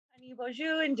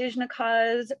Bonjour,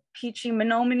 Indigenous, Pichi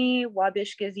Menominee,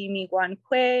 Wabishkizi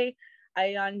Miigwankwe,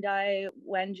 Ayandai,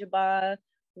 Wenjaba,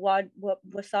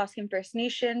 Wasaskin First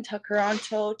Nation,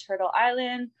 Tucaranto, Turtle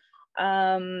Island,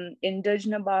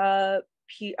 Indigenaba.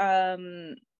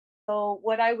 So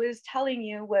what I was telling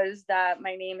you was that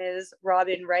my name is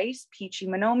Robin Rice, Pichi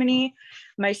Menominee.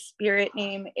 My spirit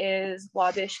name is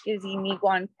Wabishkizi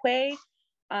Miigwankwe.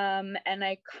 And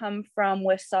I come from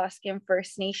Wissahickon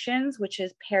First Nations, which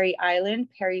is Perry Island,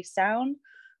 Perry Sound.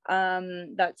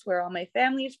 That's where all my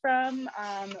family's from.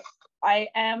 I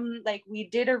am, like, we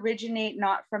did originate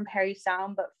not from Perry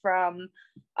Sound, but from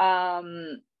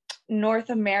North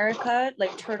America,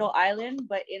 like Turtle Island,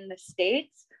 but in the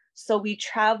States. So we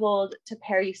traveled to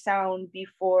Perry Sound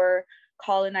before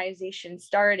colonization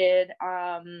started.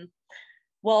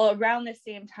 Well, around the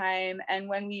same time, and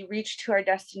when we reached to our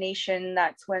destination,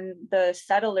 that's when the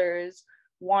settlers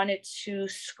wanted to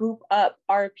scoop up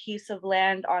our piece of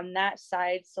land on that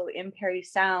side, so in Perry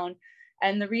Sound.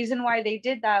 And the reason why they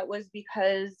did that was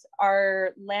because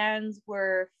our lands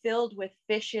were filled with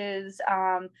fishes,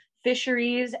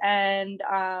 fisheries, and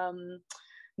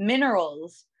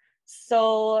minerals.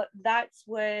 So that's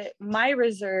what my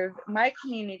reserve, my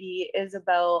community is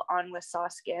about on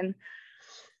Wissahickon.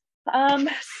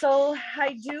 So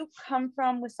I do come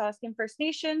from Wissahickon First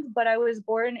Nations, but I was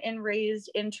born and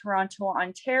raised in Toronto,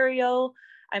 Ontario.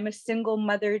 I'm a single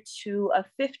mother to a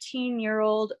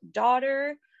 15-year-old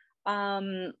daughter.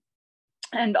 And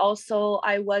also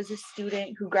I was a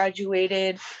student who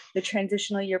graduated the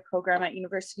transitional year program at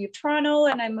University of Toronto.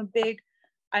 And I'm a big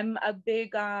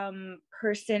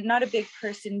person, not a big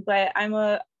person, but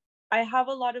I have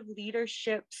a lot of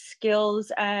leadership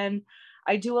skills, and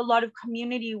I do a lot of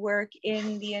community work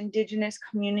in the Indigenous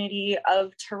community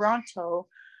of Toronto.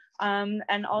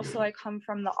 And also I come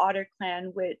from the Otter Clan,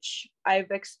 which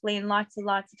I've explained lots and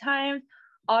lots of times.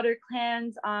 Otter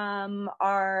clans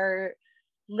are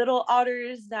little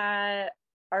otters that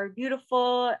are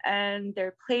beautiful, and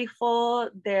they're playful,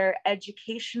 they're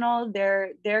educational.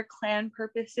 Their clan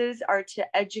purposes are to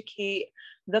educate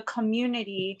the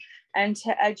community and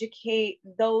to educate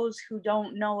those who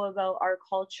don't know about our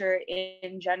culture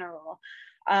in general.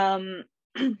 And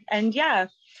yeah,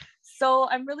 so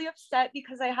I'm really upset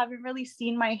because I haven't really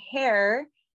seen my hair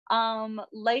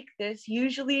like this.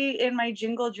 Usually in my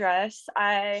jingle dress,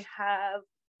 I have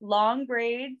long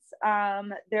braids.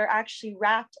 They're actually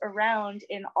wrapped around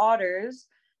in otters.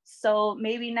 So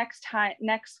maybe next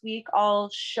week, I'll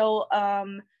show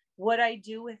what I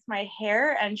do with my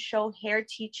hair and show hair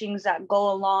teachings that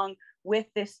go along with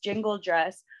this jingle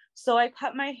dress. So I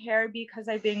cut my hair because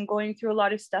I've been going through a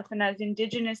lot of stuff, and as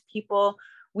Indigenous people,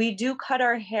 we do cut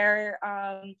our hair,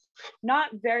 not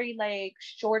very like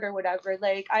short or whatever.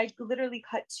 Like I literally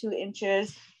cut 2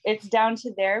 inches. It's down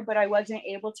to there, but I wasn't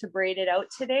able to braid it out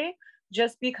today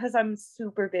just because I'm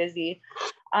super busy.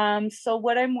 So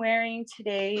what I'm wearing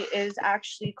today is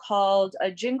actually called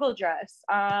a jingle dress.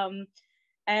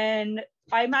 And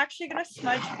I'm actually gonna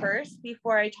smudge first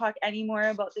before I talk any more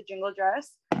about the jingle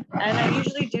dress. And I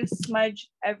usually do smudge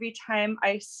every time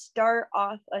I start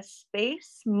off a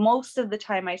space. Most of the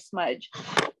time I smudge.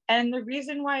 And the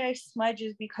reason why I smudge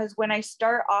is because when I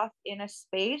start off in a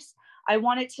space, I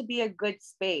want it to be a good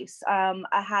space,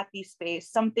 a happy space,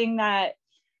 something that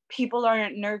people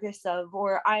aren't nervous of,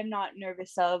 or I'm not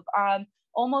nervous of,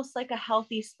 almost like a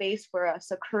healthy space for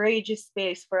us, a courageous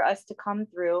space for us to come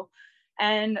through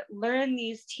and learn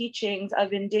these teachings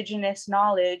of Indigenous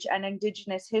knowledge and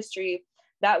Indigenous history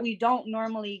that we don't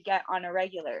normally get on a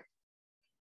regular.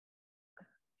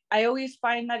 I always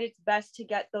find that it's best to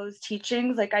get those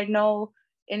teachings. Like I know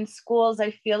in schools, I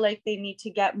feel like they need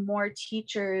to get more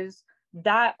teachers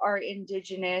that are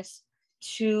Indigenous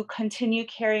to continue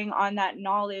carrying on that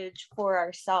knowledge for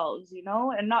ourselves, you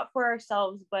know, and not for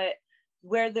ourselves, but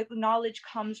where the knowledge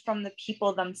comes from the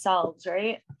people themselves,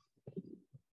 right?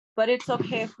 But it's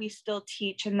okay if we still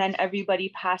teach and then everybody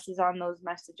passes on those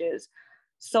messages.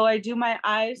 So I do my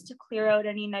eyes to clear out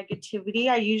any negativity.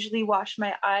 I usually wash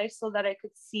my eyes so that I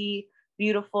could see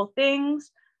beautiful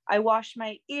things. I wash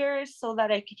my ears so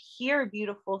that I could hear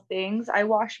beautiful things. I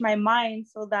wash my mind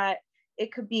so that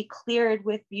it could be cleared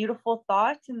with beautiful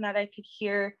thoughts and that I could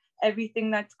hear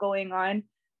everything that's going on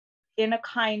in a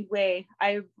kind way.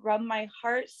 I rub my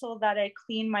heart so that I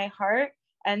clean my heart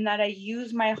and that I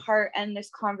use my heart and this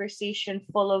conversation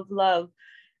full of love.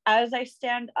 As I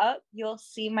stand up, you'll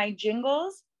see my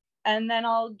jingles, and then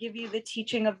I'll give you the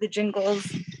teaching of the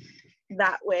jingles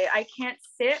that way. I can't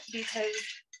sit because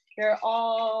they're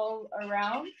all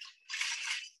around.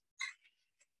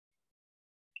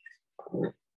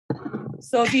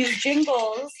 So these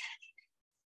jingles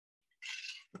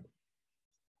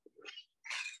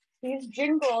these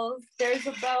jingles, there's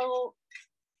about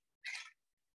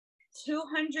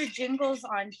 200 jingles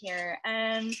on here,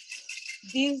 and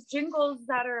these jingles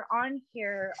that are on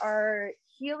here are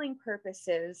healing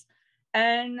purposes,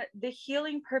 and the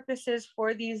healing purposes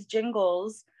for these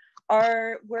jingles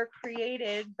were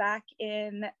created back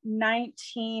in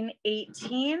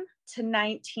 1918 to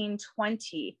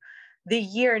 1920, the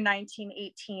year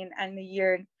 1918 and the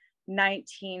year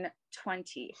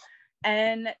 1920.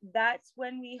 And that's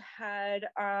when we had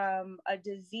a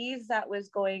disease that was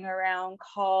going around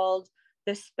called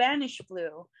the Spanish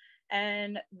flu.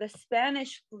 And the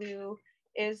Spanish flu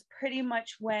is pretty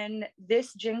much when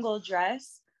this jingle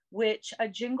dress, which a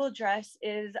jingle dress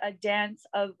is a dance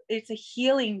of, it's a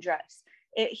healing dress.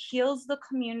 It heals the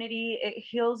community, it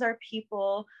heals our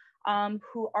people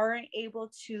who aren't able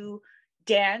to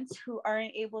dance, who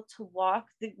aren't able to walk.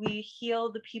 We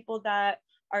heal the people that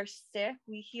are sick,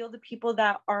 we heal the people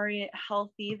that aren't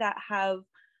healthy, that have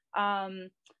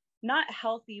not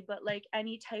healthy, but like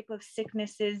any type of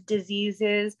sicknesses,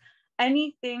 diseases,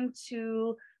 anything,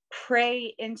 to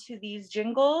pray into these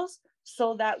jingles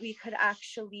so that we could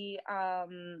actually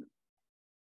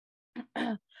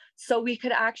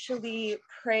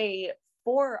pray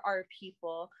for our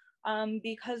people,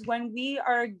 because when we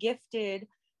are gifted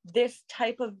this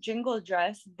type of jingle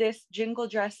dress, this jingle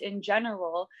dress in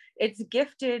general, it's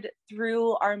gifted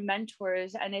through our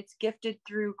mentors, and it's gifted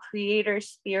through creator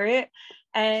spirit,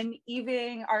 and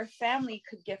even our family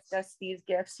could gift us these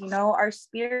gifts. You know, our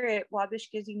spirit,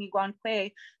 Wabish Gizimi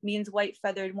Guanque, means white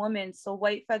feathered woman. So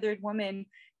white feathered woman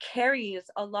carries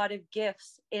a lot of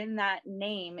gifts in that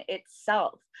name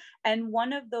itself. And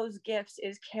one of those gifts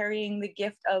is carrying the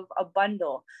gift of a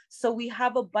bundle. So we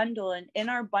have a bundle, and in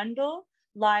our bundle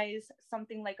lies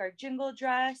something like our jingle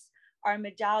dress, our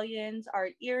medallions, our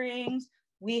earrings.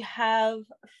 We have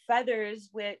feathers,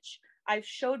 which I've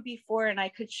showed before and I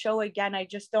could show again. I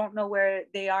just don't know where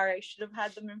they are. I should have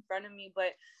had them in front of me,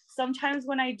 but sometimes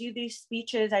when I do these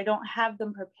speeches, I don't have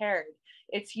them prepared.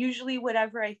 It's usually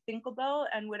whatever I think about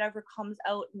and whatever comes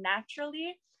out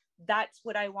naturally. That's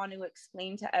what I want to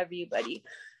explain to everybody.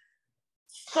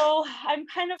 So I'm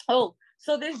kind of,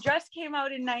 so this dress came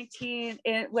out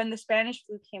when the Spanish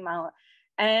flu came out.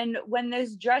 And when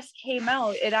this dress came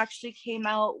out, it actually came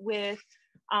out with,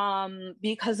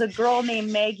 because a girl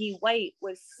named Maggie White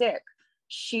was sick.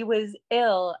 She was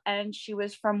ill and she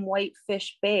was from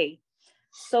Whitefish Bay.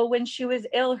 So when she was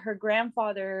ill, her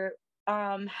grandfather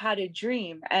had a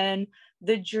dream, and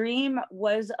the dream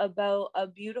was about a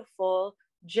beautiful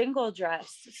jingle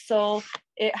dress. So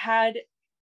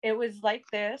it was like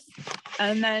this,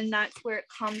 and then that's where it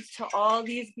comes to all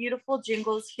these beautiful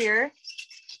jingles here.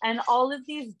 And all of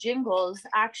these jingles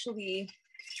actually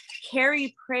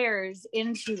carry prayers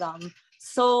into them.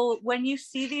 So when you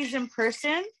see these in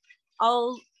person,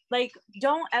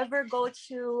 don't ever go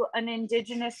to an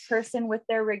Indigenous person with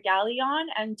their regalia on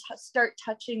and start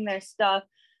touching their stuff.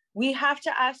 We have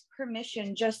to ask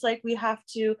permission, just like we have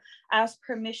to ask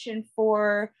consent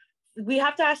for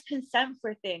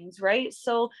things, right?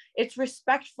 So it's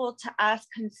respectful to ask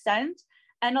consent.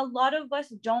 And a lot of us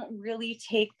don't really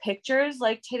take pictures.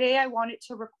 Like today, I wanted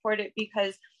to record it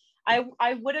because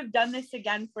I would have done this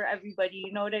again for everybody,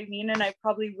 you know what I mean? And I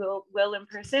probably will in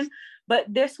person. But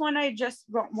this one, I just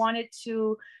wanted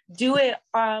to do it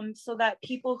so that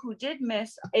people who did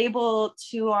miss able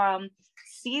to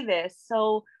see this.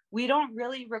 So we don't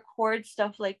really record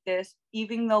stuff like this,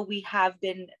 even though we have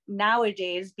been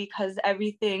nowadays, because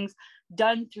everything's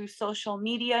done through social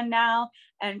media now.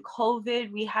 And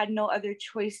COVID, we had no other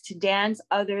choice to dance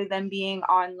other than being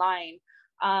online.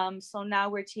 So now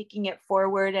we're taking it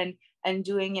forward and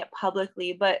doing it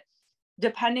publicly. But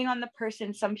depending on the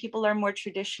person, some people are more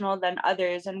traditional than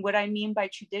others. And what I mean by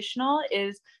traditional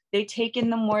is they take in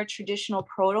the more traditional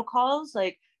protocols,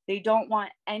 like they don't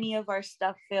want any of our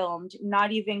stuff filmed,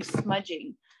 not even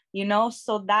smudging, you know?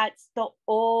 So that's the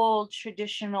old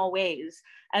traditional ways.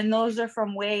 And those are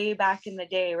from way back in the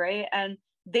day, right? And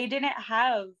they didn't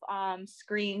have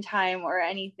screen time or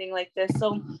anything like this.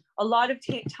 So a lot of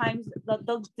times,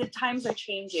 the times are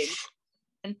changing.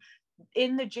 And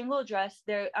in the jingle dress,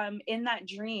 there, in that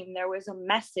dream, there was a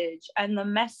message, and the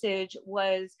message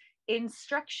was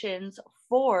instructions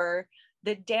for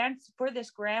the dance, for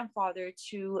this grandfather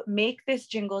to make this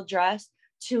jingle dress,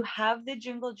 to have the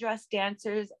jingle dress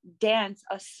dancers dance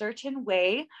a certain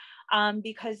way,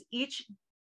 because each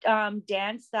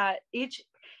dance that each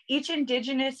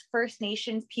Indigenous First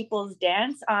Nations people's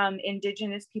dance,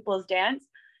 Indigenous people's dance,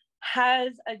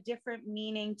 has a different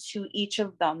meaning to each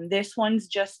of them. This one's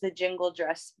just the jingle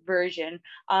dress version.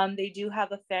 They do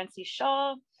have a fancy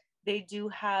shawl. They do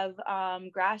have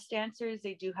grass dancers,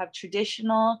 they do have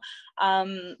traditional,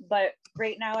 but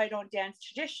right now I don't dance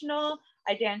traditional.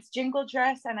 I dance jingle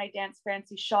dress and I dance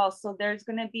fancy shawl. So there's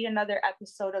going to be another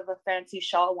episode of a fancy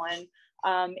shawl one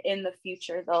in the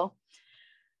future though.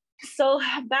 So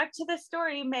back to the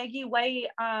story, Maggie White's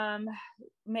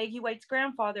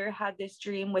grandfather had this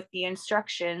dream with the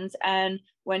instructions, and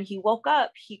when he woke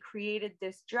up, he created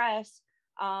this dress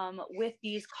with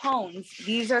these cones.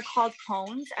 These are called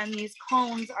cones, and these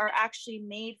cones are actually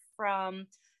made from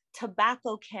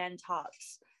tobacco can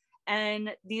tops.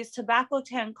 And these tobacco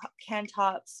can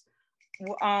tops,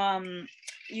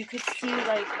 you could see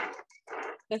like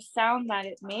the sound that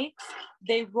it makes.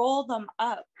 They roll them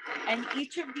up, and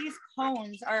each of these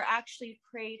cones are actually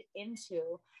prayed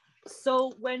into.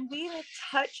 So when we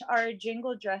touch our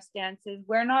jingle dress dances,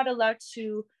 we're not allowed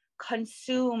to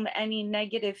consume any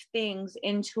negative things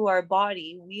into our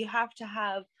body. We have to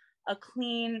have a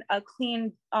clean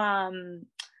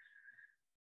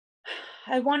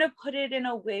I want to put it in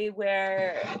a way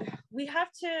where we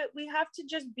have to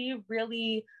just be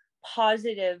really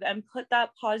positive and put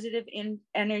that positive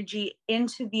energy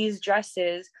into these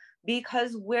dresses,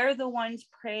 because we're the ones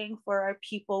praying for our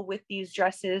people with these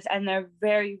dresses, and they're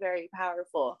very, very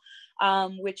powerful,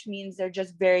 which means they're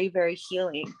just very, very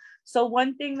healing. So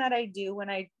one thing that I do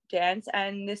when I dance,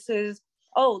 and this is,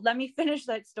 oh, let me finish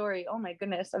that story. Oh my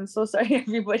goodness, I'm so sorry,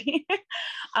 everybody.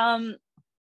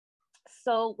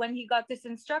 So when he got this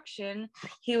instruction,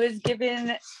 he was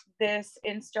given this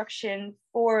instruction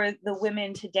for the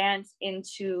women to dance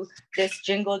into this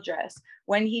jingle dress.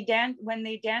 When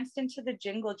they danced into the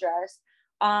jingle dress,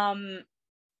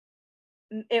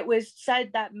 it was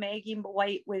said that Maggie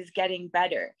White was getting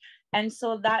better. And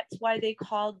so that's why they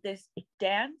called this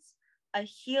dance a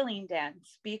healing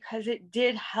dance, because it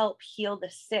did help heal the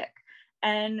sick.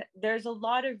 And there's a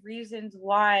lot of reasons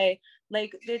why,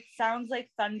 like, it sounds like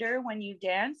thunder when you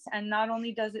dance. And not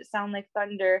only does it sound like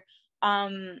thunder,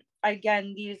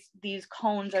 again, these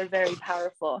cones are very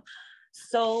powerful.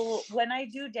 So when I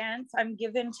do dance, I'm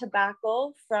given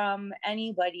tobacco from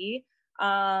anybody,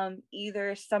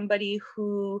 either somebody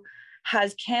who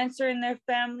has cancer in their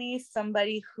family,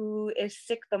 somebody who is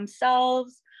sick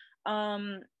themselves,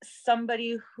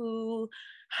 somebody who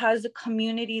has a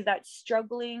community that's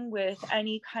struggling with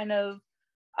any kind of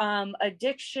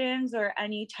addictions or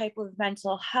any type of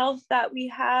mental health that we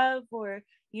have, or,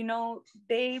 you know,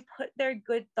 they put their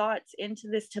good thoughts into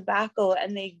this tobacco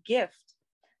and they gift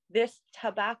this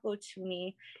tobacco to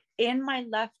me in my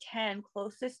left hand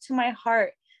closest to my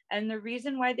heart. And the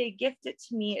reason why they gift it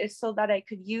to me is so that I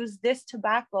could use this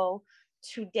tobacco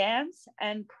to dance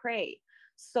and pray.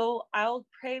 So I'll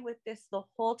pray with this the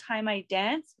whole time I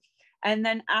dance. And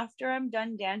then after I'm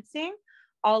done dancing,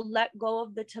 I'll let go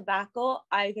of the tobacco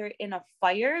either in a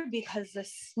fire, because the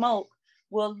smoke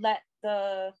will let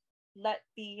the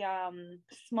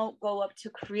smoke go up to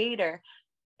Creator.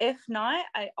 If not,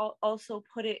 I'll also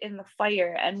put it in the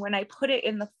fire. And when I put it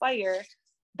in the fire,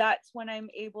 that's when I'm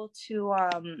able to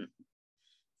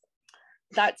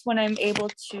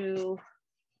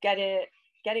get it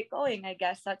going, I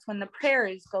guess. That's when the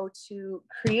prayers go to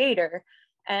Creator.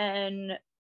 And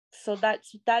so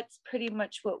that's pretty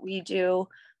much what we do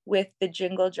with the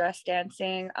jingle dress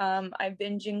dancing. I've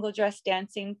been jingle dress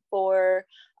dancing for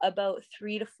about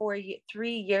 3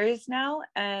 years now,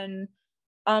 and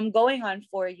going on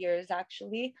 4 years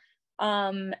actually.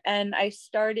 And I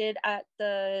started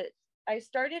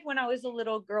when I was a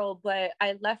little girl, but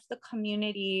I left the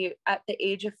community at the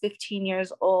age of 15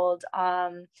 years old.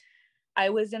 I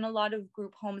was in a lot of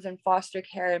group homes and foster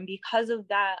care, and because of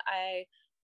that, I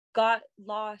got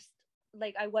lost.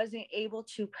 Like, I wasn't able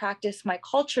to practice my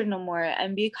culture no more.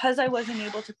 And because I wasn't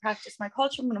able to practice my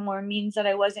culture no more means that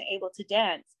I wasn't able to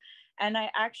dance. And I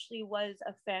actually was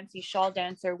a fancy shawl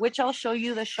dancer, which I'll show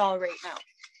you the shawl right now.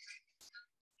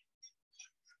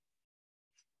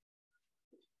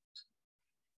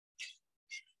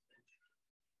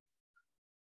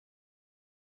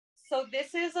 So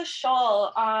this is a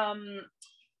shawl.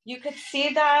 You could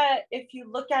see that if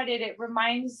you look at it, it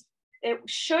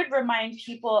should remind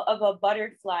people of a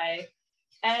butterfly.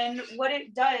 And what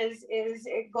it does is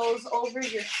it goes over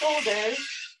your shoulders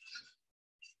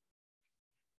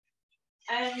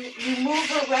and you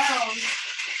move around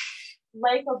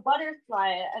like a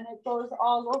butterfly, and it goes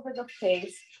all over the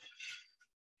place.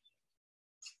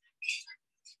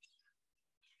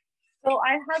 So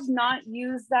I have not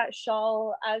used that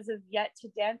shawl as of yet to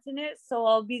dance in it. So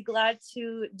I'll be glad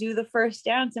to do the first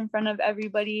dance in front of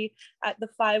everybody at the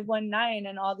 519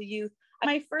 and all the youth.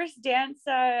 My first dance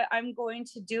I'm going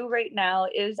to do right now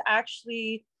is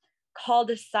actually called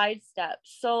a sidestep.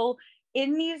 So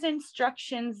in these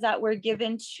instructions that were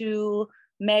given to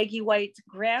Maggie White's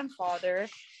grandfather,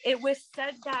 it was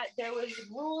said that there was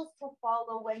rules to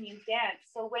follow when you dance.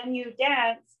 So when you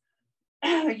dance,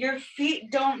 your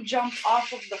feet don't jump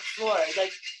off of the floor.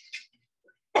 Like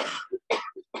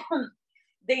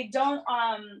they don't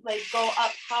like go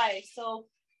up high. So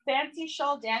fancy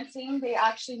shawl dancing, they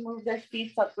actually move their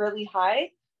feet up really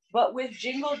high. But with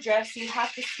jingle dress, you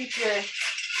have to keep your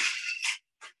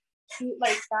feet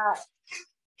like that.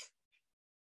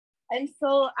 And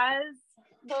so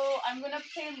I'm gonna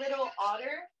play Little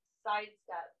Otter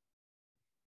sidestep.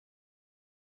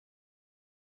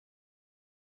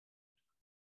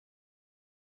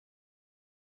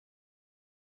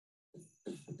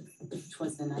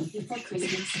 'Twas the night before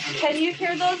Christmas. Can you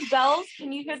hear those bells?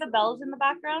 Can you hear the bells in the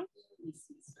background?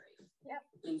 Yep.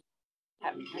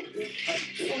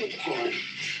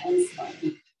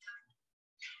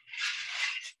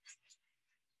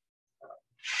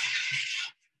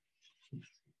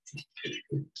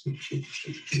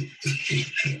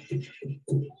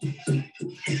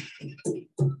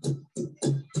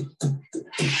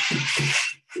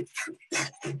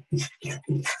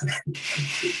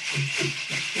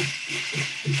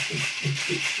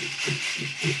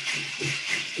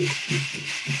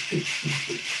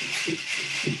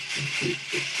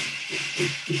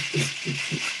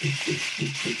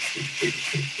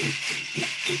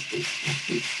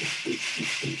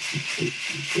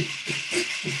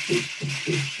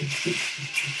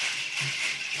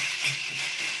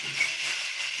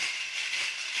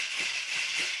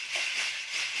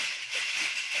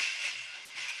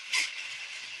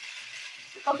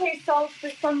 Okay, so for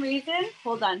some reason,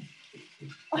 hold on.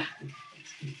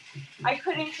 I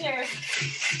couldn't hear.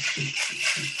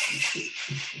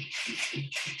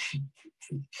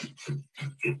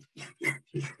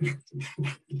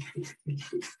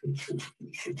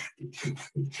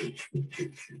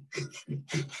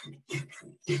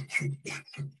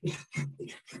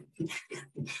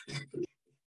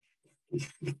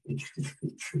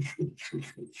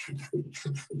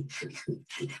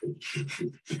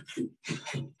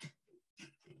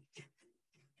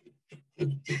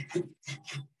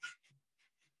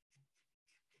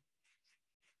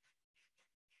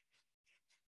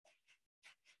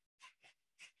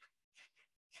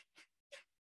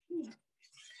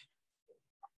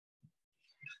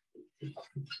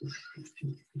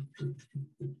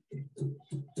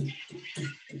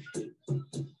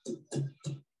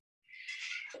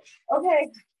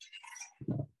 Okay.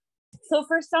 So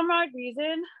for some odd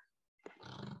reason,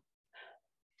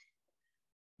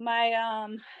 my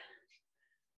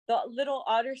the Little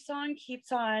Otter song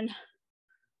keeps on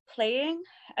playing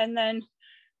and then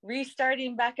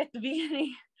restarting back at the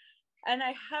beginning. And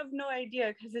I have no idea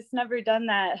because it's never done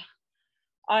that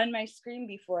on my screen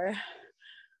before.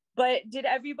 But did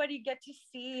everybody get to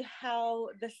see how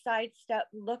the sidestep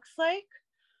looks like?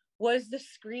 Was the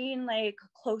screen like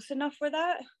close enough for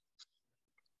that?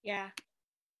 Yeah.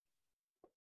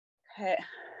 Okay.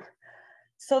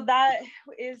 So that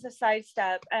is a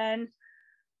sidestep. And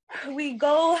we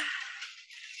go,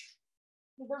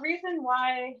 the reason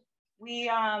why we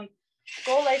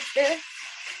go like this,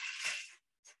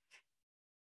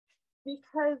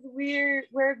 because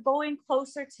we're going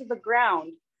closer to the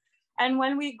ground. And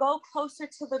when we go closer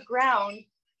to the ground,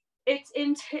 it's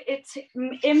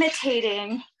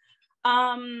imitating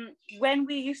when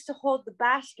we used to hold the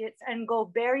baskets and go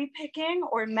berry picking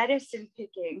or medicine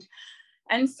picking.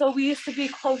 And so we used to be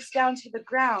close down to the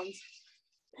ground,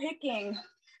 picking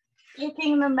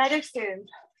the medicine.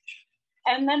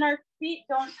 And then our feet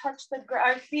don't touch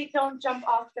our feet don't jump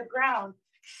off the ground.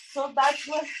 So that's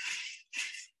what,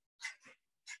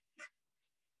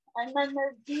 and then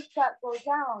there's beats that go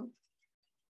down.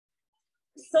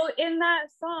 So in that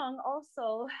song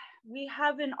also, we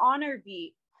have an honor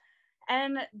beat.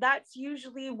 And that's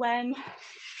usually when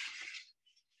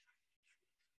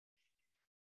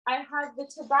I have the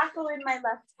tobacco in my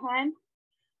left hand.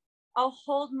 I'll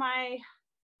hold my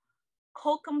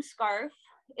kokum scarf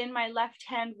in my left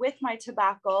hand with my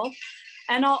tobacco.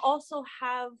 And I'll also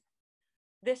have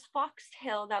this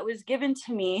foxtail that was given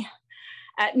to me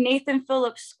at Nathan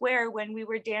Phillips Square when we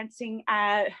were dancing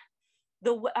at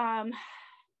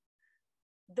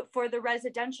for the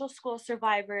residential school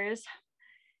survivors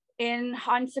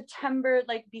on September,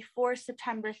 like before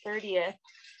September 30th.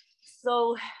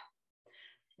 So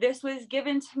this was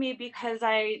given to me because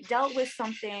I dealt with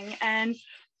something. And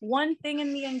one thing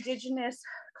in the Indigenous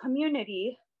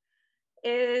community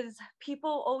is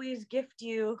people always gift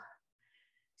you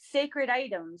sacred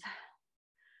items.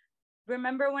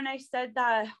 Remember when I said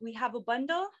that we have a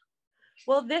bundle?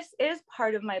 well, this is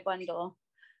part of my bundle.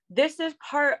 This is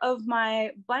part of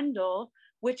my bundle,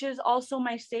 which is also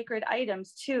my sacred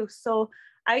items too. So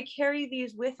I carry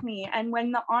these with me. And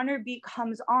when the honor beat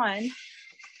comes on,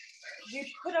 you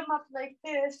put them up like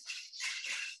this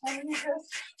and you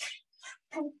just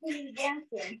continue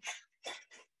dancing.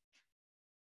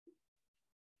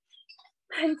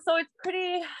 And so it's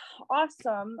pretty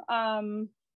awesome.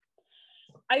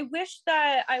 I wish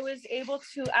that I was able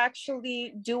to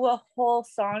actually do a whole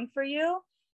song for you.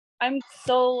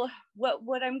 So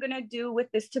what I'm gonna do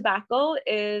with this tobacco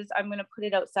is I'm gonna put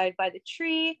it outside by the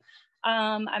tree.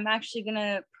 I'm actually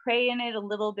gonna pray in it a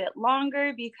little bit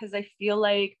longer because I feel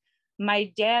like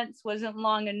my dance wasn't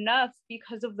long enough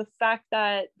because of the fact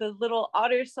that the little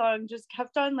otter song just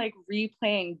kept on like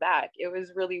replaying back. It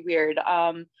was really weird,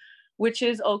 which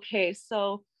is okay.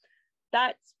 So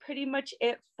that's pretty much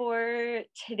it for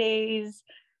today's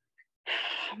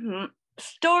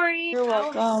story. You're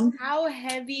welcome. How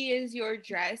heavy is your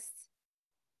dress?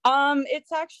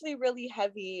 It's actually really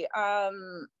heavy.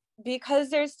 Because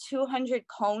there's 200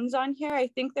 cones on here, I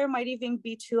think there might even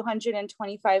be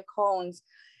 225 cones.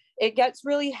 It gets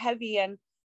really heavy and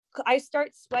I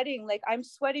start sweating. Like I'm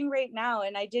sweating right now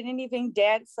and I didn't even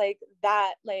dance like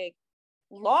that like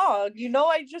long, you know.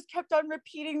 I just kept on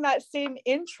repeating that same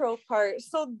intro part,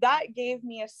 so that gave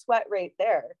me a sweat right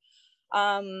there.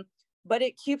 But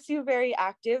it keeps you very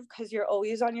active because you're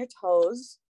always on your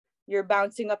toes. You're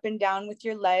bouncing up and down with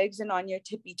your legs and on your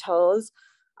tippy toes.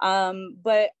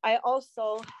 But I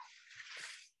also,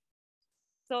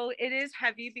 so it is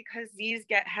heavy because these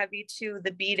get heavy too,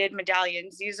 the beaded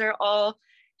medallions. These are all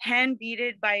hand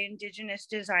beaded by Indigenous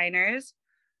designers.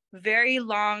 Very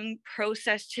long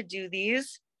process to do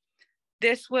these.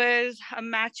 This was a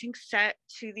matching set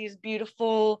to these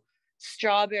beautiful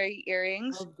strawberry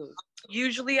earrings.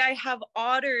 Usually I have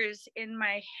otters in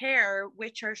my hair,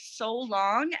 which are so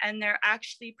long and they're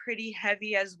actually pretty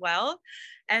heavy as well.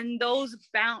 And those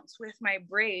bounce with my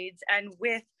braids and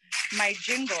with my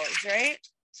jingles, right?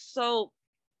 So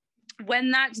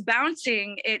when that's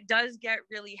bouncing, it does get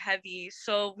really heavy.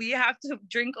 So we have to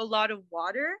drink a lot of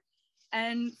water.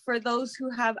 And for those who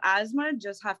have asthma,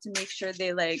 just have to make sure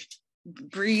they like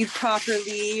breathe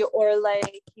properly or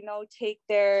like, you know,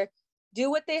 do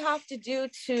what they have to do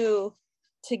to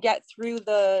get through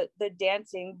the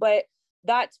dancing. But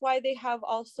that's why they have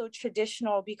also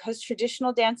traditional, because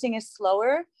traditional dancing is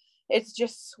slower. It's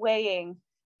just swaying.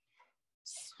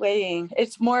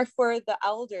 It's more for the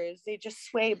elders. They just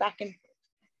sway back and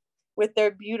with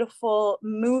their beautiful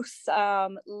moose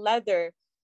leather.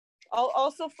 I'll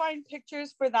also find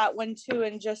pictures for that one too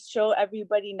and just show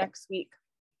everybody next week.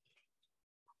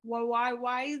 Well, why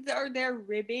are there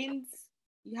ribbons?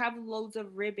 You have loads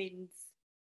of ribbons.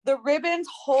 The ribbons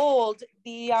hold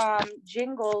the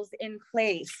jingles in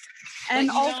place, and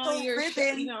also ribbons.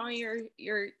 Even on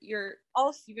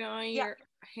your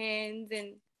hands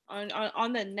and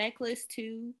on the necklace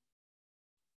too.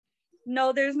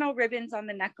 No, there's no ribbons on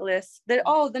the necklace. The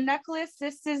necklace.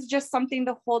 This is just something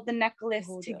to hold the necklace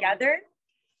together.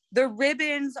 The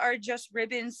ribbons are just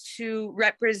ribbons to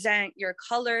represent your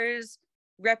colors,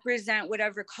 represent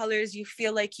whatever colors you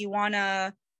feel like you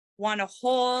wanna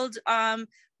hold.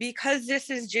 Because this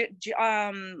is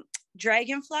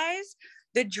dragonflies,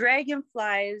 the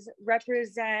dragonflies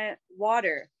represent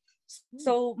water.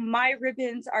 So my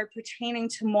ribbons are pertaining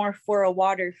to more for a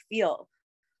water feel.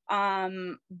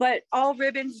 But all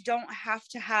ribbons don't have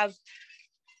to have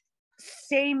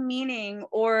same meaning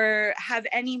or have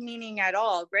any meaning at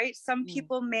all, right? Some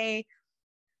people may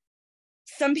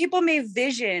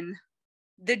vision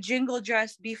the jingle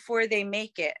dress before they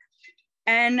make it.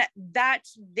 And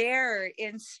that's their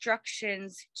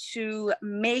instructions to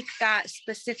make that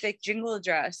specific jingle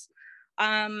dress.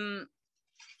 So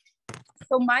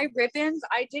my ribbons,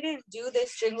 I didn't do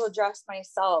this jingle dress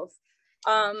myself.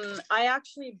 I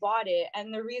actually bought it.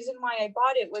 And the reason why I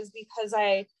bought it was because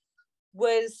I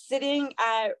was sitting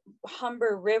at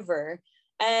Humber River,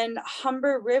 and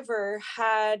Humber River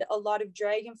had a lot of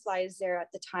dragonflies there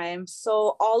at the time.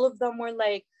 So all of them were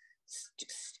like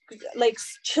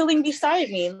chilling beside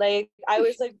me. Like I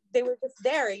was like, they were just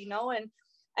there, you know, and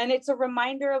it's a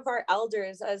reminder of our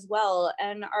elders as well.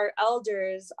 And our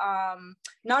elders,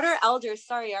 not our elders,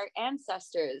 sorry, our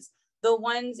ancestors, the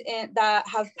ones that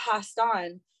have passed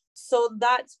on. So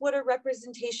that's what a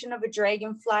representation of a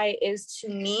dragonfly is to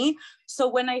me. So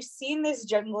when I seen this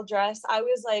jingle dress, I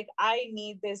was like, I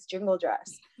need this jingle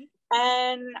dress.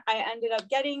 And I ended up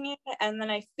getting it, and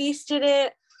then I feasted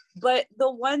it. But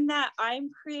the one that I'm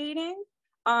creating,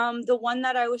 the one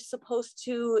that I was supposed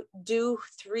to do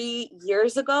 3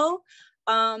 years ago,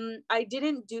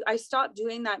 I stopped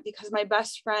doing that because my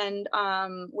best friend,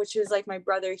 which is like my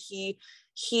brother, he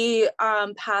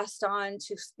passed on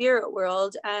to spirit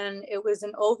world, and it was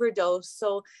an overdose.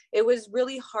 So it was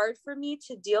really hard for me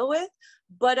to deal with,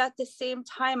 but at the same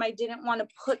time, I didn't want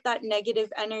to put that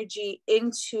negative energy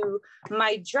into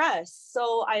my dress.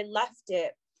 So I left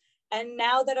it. And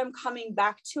now that I'm coming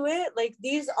back to it, like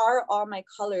these are all my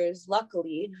colors,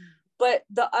 luckily. But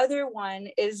the other one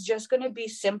is just going to be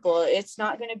simple. It's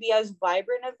not going to be as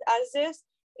vibrant as this.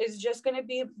 It's just going to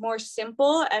be more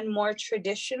simple and more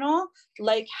traditional,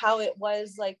 like how it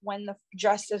was like when the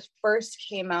dresses first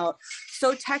came out.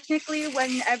 So technically,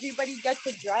 when everybody gets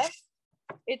a dress,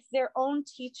 it's their own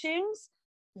teachings,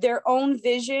 their own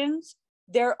visions,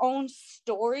 their own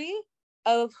story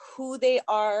of who they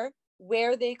are,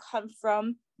 where they come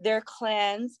from, their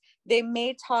clans. They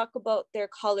may talk about their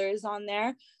colors on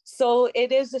there. So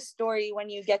it is a story when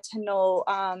you get to know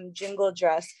Jingle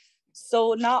dress.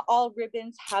 So not all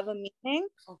ribbons have a meaning,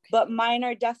 but mine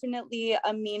are definitely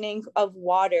a meaning of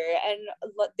water. And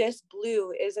this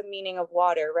blue is a meaning of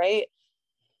water, right?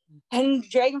 And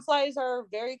dragonflies are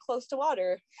very close to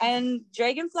water, and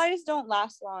dragonflies don't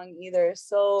last long either.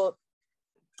 So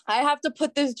I have to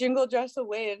put this Jingle dress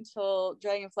away until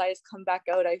dragonflies come back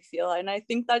out, I feel. And I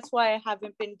think that's why I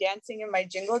haven't been dancing in my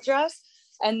Jingle dress.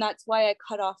 And that's why I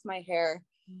cut off my hair.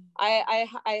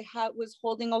 Was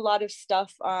holding a lot of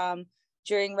stuff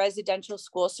during residential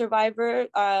school survivor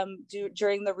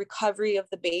during the recovery of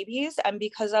the babies. And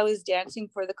because I was dancing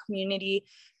for the community,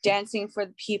 dancing for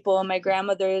the people, my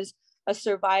grandmother's a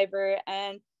survivor,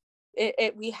 and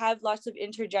we have lots of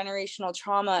intergenerational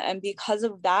trauma. And because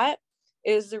of that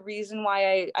is the reason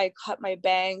why I cut my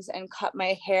bangs and cut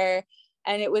my hair.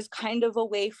 And it was kind of a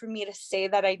way for me to say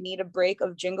that I need a break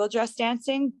of Jingle dress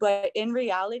dancing. But in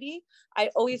reality, I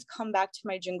always come back to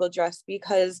my Jingle dress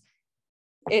because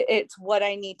it's what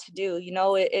I need to do. You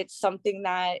know, it's something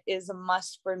that is a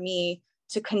must for me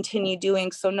to continue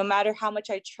doing. So no matter how much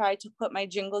I try to put my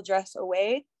Jingle dress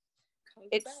away,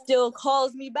 it still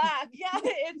calls me back. Yeah,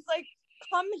 it's like,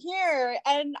 come here.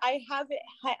 And I have it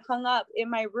hung up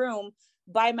in my room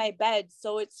by my bed.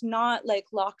 So it's not like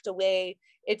locked away.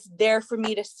 It's there for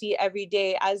me to see every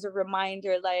day as a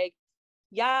reminder, like,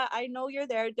 yeah, I know you're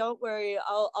there. Don't worry.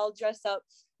 I'll dress up.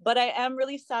 But I am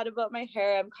really sad about my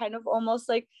hair. I'm kind of almost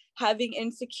like having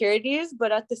insecurities,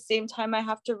 but at the same time, I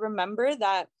have to remember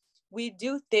that we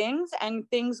do things and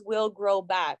things will grow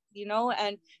back, you know,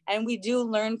 and we do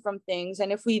learn from things.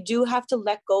 And if we do have to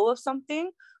let go of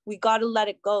something, we got to let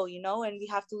it go, you know, and we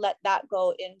have to let that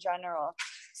go in general.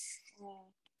 Oh,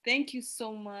 thank you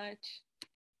so much.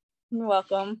 You're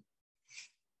welcome.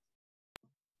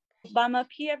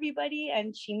 Bamapi, everybody,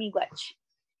 and Chimigwech.